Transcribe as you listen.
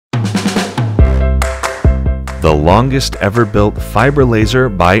The longest ever built fiber laser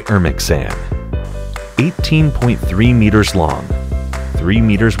by Ermixan. 18.3 meters long, 3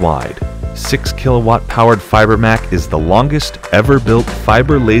 meters wide, 6 kilowatt powered Fibermak is the longest ever built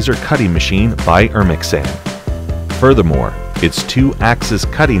fiber laser cutting machine by Ermixan. Furthermore, its 2-axis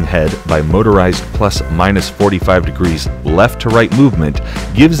cutting head by motorized plus/minus 45 degrees left to right movement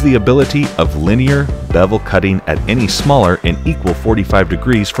gives the ability of linear bevel cutting at any smaller and equal 45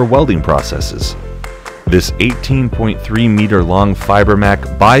 degrees for welding processes. This 18.3 meter long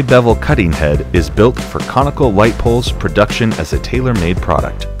Fibermak bi-bevel cutting head is built for conical light poles production as a tailor-made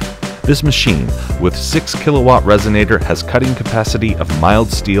product. This machine, with 6 kilowatt resonator, has cutting capacity of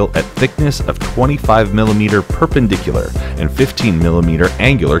mild steel at thickness of 25 mm perpendicular and 15 mm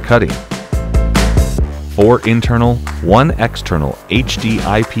angular cutting. 4 internal, 1 external HD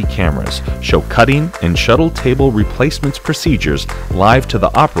IP cameras show cutting and shuttle table replacements procedures live to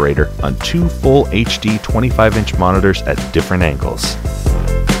the operator on 2 full HD 25-inch monitors at different angles.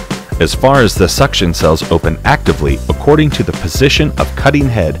 As far as the suction cells open actively according to the position of cutting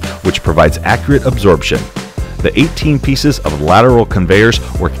head, which provides accurate absorption. The 18 pieces of lateral conveyors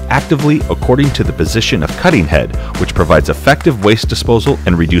work actively according to the position of cutting head, which provides effective waste disposal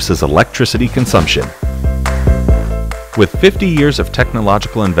and reduces electricity consumption. With 50 years of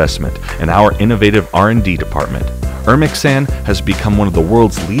technological investment in our innovative R&D department, Ermixan has become one of the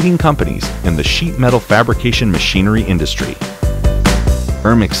world's leading companies in the sheet metal fabrication machinery industry.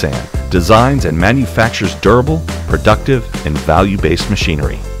 Ermixan designs and manufactures durable, productive, and value-based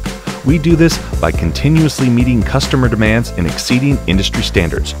machinery. We do this by continuously meeting customer demands and exceeding industry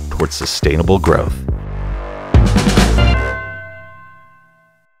standards towards sustainable growth.